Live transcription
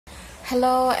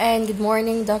Hello and good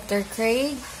morning, Dr.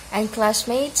 Craig and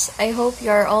classmates. I hope you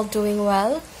are all doing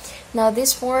well. Now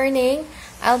this morning,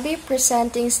 I'll be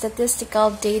presenting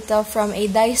statistical data from a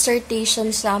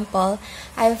dissertation sample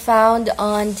I found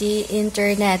on the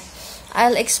internet.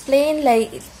 I'll explain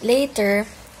later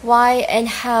why and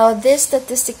how this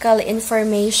statistical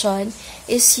information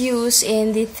is used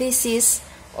in the thesis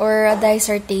or a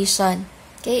dissertation.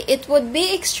 Okay, it would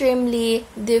be extremely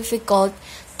difficult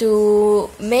to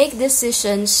make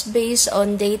decisions based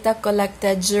on data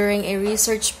collected during a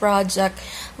research project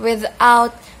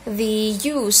without the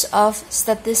use of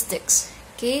statistics.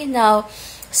 Okay, now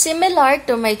similar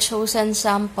to my chosen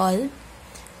sample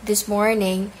this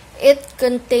morning, it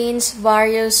contains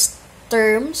various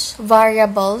terms,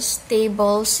 variables,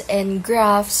 tables, and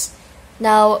graphs.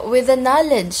 Now, with the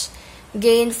knowledge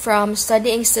gained from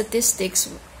studying statistics,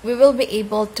 we will be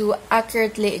able to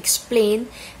accurately explain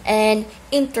and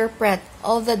interpret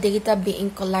all the data being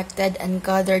collected and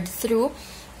gathered through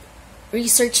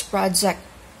research project.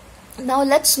 Now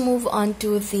let's move on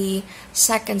to the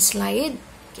second slide.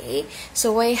 Okay,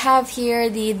 so I have here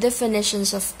the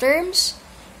definitions of terms.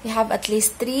 We have at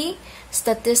least three: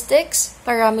 statistics,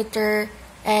 parameter,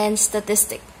 and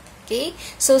statistic. Okay,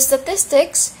 so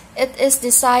statistics, it is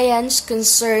the science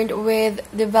concerned with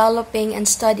developing and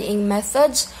studying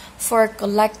methods for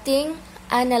collecting,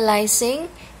 analyzing,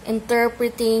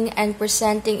 interpreting, and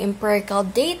presenting empirical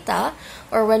data.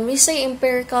 Or when we say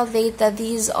empirical data,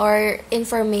 these are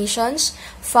informations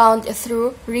found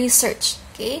through research.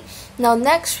 Okay. Now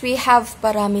next we have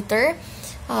parameter.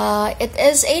 It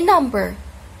is a number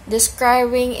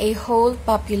describing a whole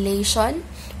population,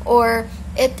 or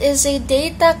it is a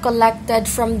data collected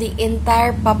from the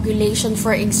entire population.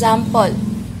 For example,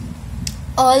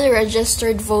 all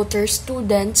registered voter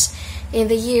students in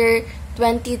the year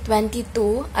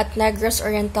 2022 at Negros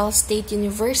Oriental State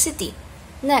University.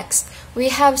 Next, we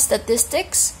have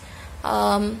statistics.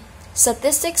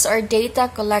 Statistics are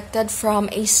data collected from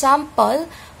a sample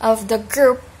of the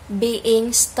group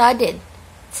being studied.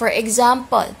 For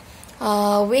example,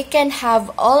 we can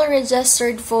have all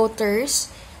registered voters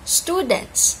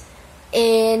students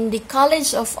in the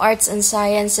College of Arts and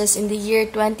Sciences in the year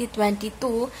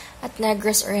 2022 at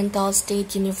Negros Oriental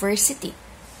State University.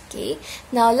 Okay,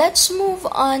 now let's move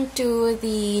on to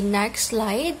the next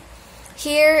slide.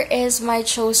 Here is my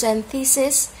chosen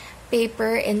thesis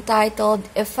paper entitled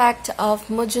Effect of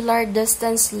Modular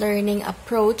Distance Learning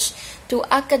Approach to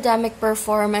Academic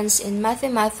Performance in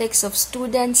Mathematics of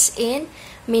Students in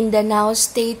Mindanao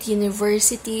State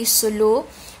University, Sulu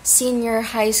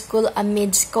Senior High School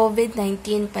amidst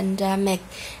COVID-19 pandemic.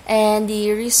 And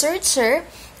the researcher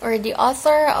or the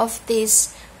author of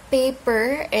this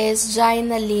paper is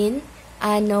Jainaline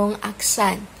Anong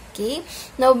Aksan. Okay,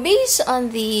 now based on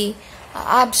the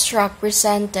abstract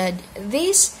presented,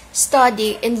 this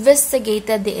study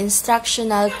investigated the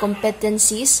instructional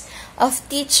competencies of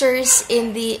teachers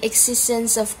in the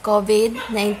existence of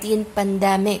COVID-19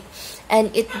 pandemic,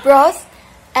 and it brought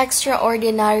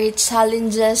extraordinary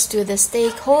challenges to the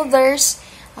stakeholders,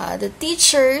 the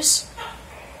teachers,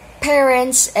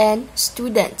 parents, and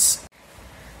students.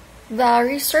 The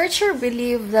researcher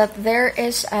believed that there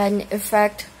is an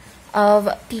effect of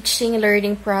teaching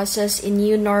learning process in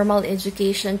new normal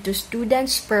education to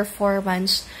students'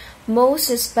 performance, most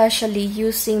especially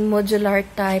using modular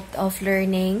type of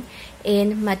learning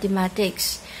in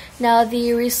mathematics. Now,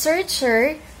 the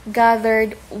researcher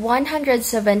gathered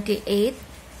 178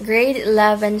 grade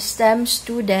 11 STEM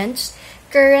students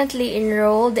currently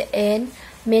enrolled in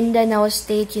Mindanao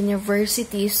State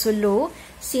University, Sulu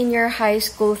Senior High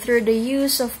School through the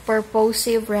use of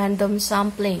purposive random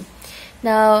sampling.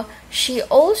 Now, she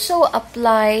also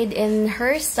applied in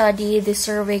her study the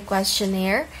survey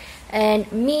questionnaire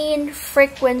and mean,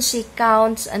 frequency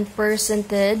counts, and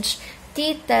percentage,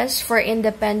 t-test for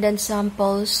independent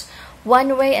samples,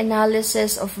 one-way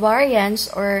analysis of variance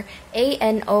or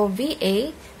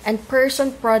ANOVA, and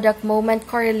person-product moment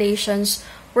correlations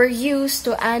were used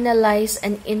to analyze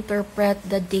and interpret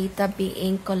the data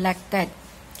being collected.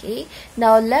 Okay,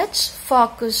 now let's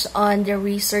focus on the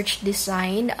research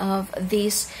design of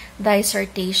this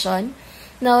dissertation.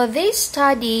 Now, this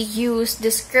study used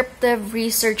descriptive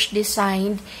research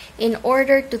design in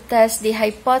order to test the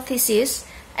hypothesis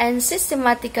and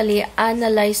systematically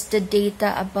analyze the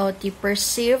data about the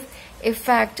perceived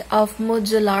effect of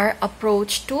modular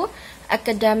approach to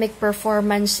academic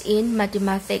performance in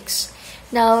mathematics.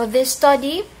 Now, this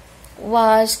study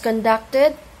was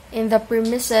conducted in the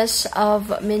premises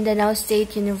of Mindanao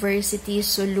State University,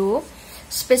 Sulu,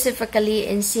 specifically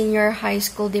in Senior High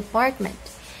School Department.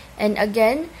 And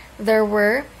again, there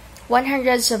were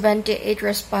 178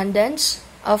 respondents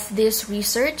of this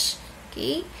research.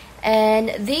 Okay,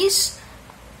 and these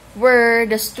were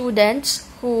the students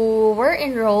who were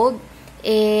enrolled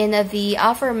in the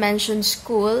aforementioned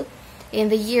school in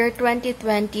the year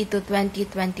 2020 to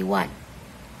 2021.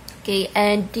 Okay,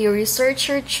 and the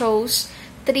researcher chose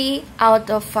 3 out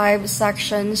of 5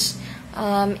 sections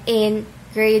in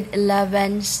grade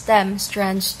 11 STEM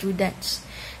strand students.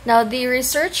 Now, the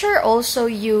researcher also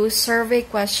used survey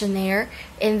questionnaire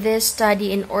in this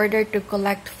study in order to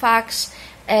collect facts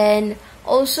and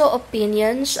also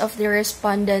opinions of the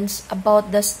respondents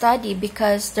about the study,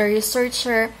 because the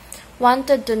researcher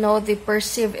wanted to know the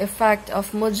perceived effect of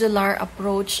modular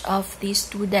approach of the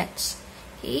students.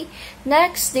 Okay.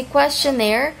 Next, the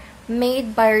questionnaire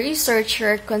made by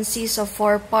researcher consists of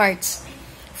 4 parts.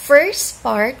 First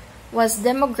part was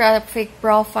demographic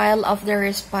profile of the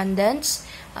respondents.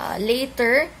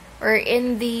 Later, or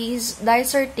in this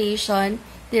dissertation,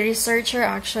 the researcher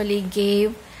actually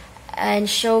gave and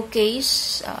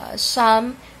showcased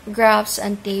some graphs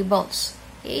and tables.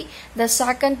 Okay. The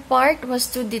second part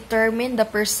was to determine the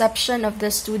perception of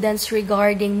the students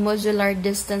regarding modular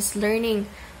distance learning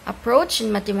approach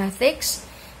in mathematics.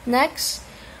 Next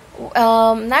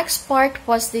part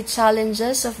was the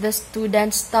challenges of the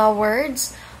students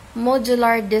towards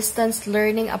modular distance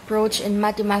learning approach in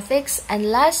mathematics.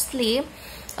 And lastly,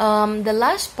 the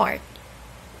last part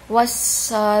was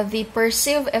the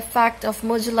perceived effect of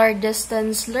modular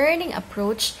distance learning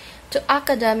approach to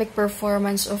academic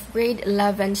performance of grade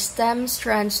 11 STEM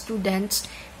strand students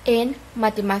in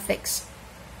mathematics.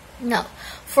 Now,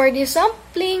 for the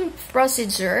sampling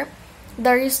procedure,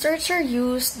 the researcher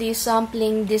used the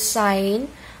sampling design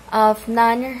of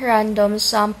non-random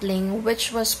sampling,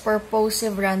 which was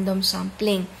purposive random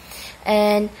sampling.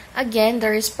 And again, the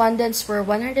respondents were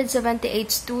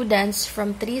 178 students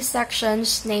from 3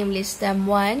 sections, namely STEM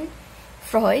 1,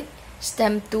 Freud,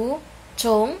 STEM 2,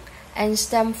 Chong, and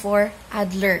STEM 4,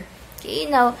 Adler. Okay,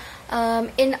 now,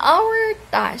 in our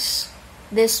task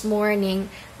this morning,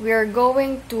 we are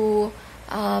going to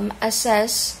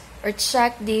assess or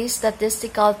check the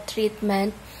statistical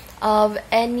treatment of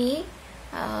any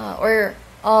or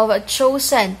of a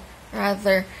chosen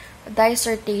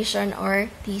dissertation or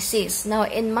thesis. Now,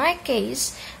 in my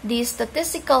case, the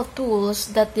statistical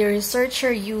tools that the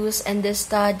researcher used in this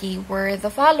study were the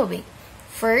following.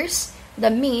 First, the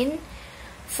mean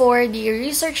for the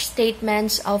research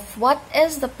statements of what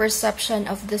is the perception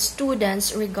of the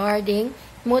students regarding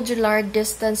modular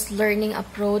distance learning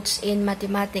approach in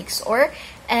mathematics, or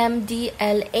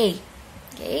MDLA.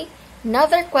 Okay.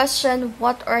 Another question,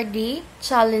 what are the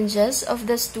challenges of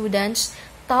the students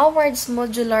towards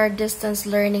modular distance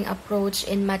learning approach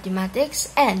in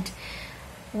mathematics, and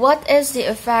what is the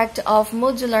effect of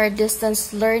modular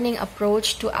distance learning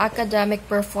approach to academic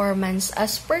performance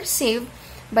as perceived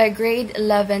by grade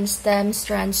 11 STEM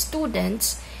strand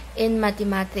students in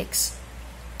mathematics?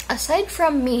 Aside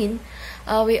from mean,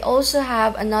 we also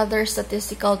have another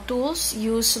statistical tools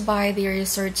used by the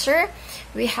researcher.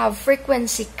 We have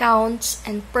frequency counts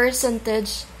and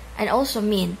percentage and also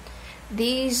mean.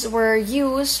 These were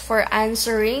used for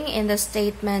answering in the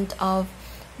statement of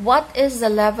what is the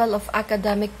level of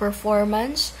academic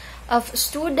performance of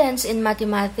students in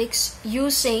mathematics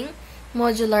using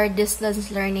modular distance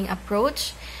learning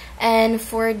approach. And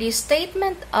for the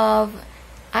statement of,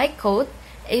 I quote,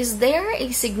 is there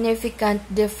a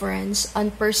significant difference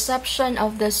on perception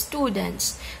of the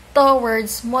students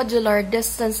towards modular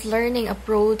distance learning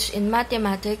approach in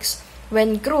mathematics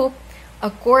when grouped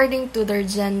according to their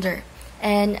gender?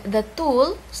 And the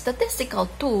statistical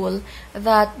tool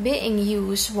that being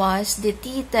used was the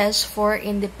t-test for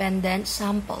independent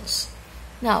samples.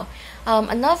 Now,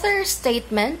 another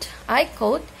statement, I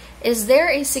quote, is there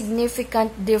a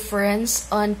significant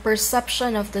difference on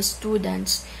perception of the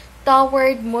students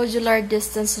toward modular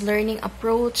distance learning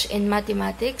approach in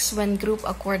mathematics when grouped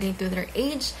according to their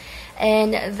age?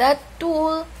 And that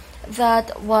tool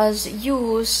that was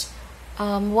used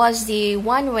was the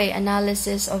one-way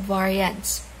analysis of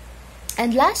variance.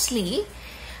 And lastly,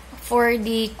 for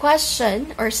the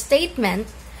question or statement,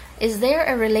 is there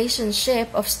a relationship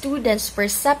of students'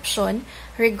 perception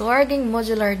regarding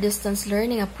modular distance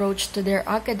learning approach to their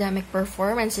academic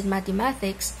performance in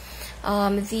mathematics?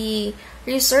 The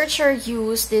researcher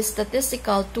used this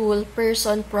statistical tool,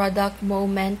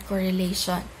 person-product-moment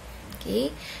correlation.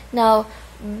 Okay. Now,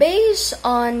 based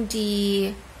on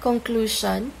the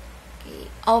conclusion,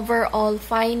 overall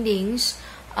findings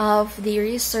of the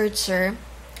researcher,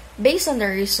 based on the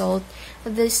result,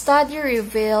 the study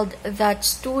revealed that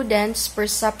students'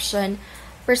 perceptions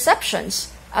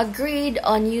agreed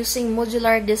on using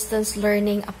modular distance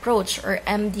learning approach, or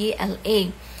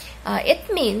MDLA.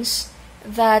 It means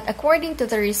that, according to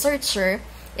the researcher,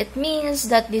 it means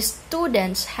that the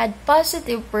students had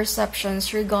positive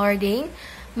perceptions regarding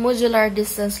modular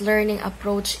distance learning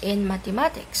approach in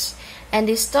mathematics. And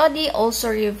the study also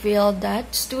revealed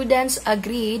that students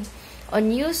agreed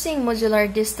on using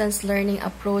modular distance learning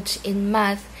approach in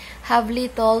math have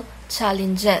little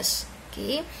challenges.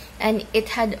 Okay? And it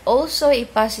had also a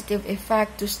positive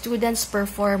effect to students'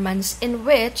 performance, in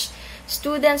which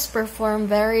students perform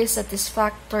very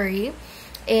satisfactory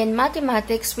in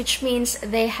mathematics, which means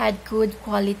they had good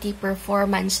quality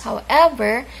performance.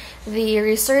 However, the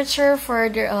researcher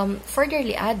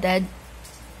furtherly added,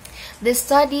 the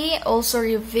study also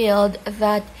revealed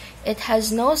that it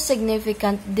has no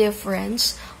significant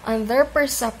difference on their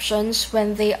perceptions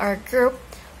when they are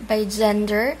grouped by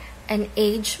gender and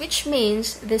age, which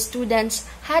means the students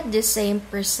had the same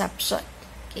perception.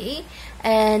 Okay,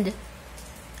 and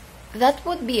that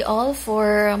would be all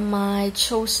for my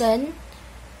chosen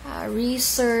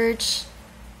research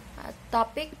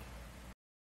topic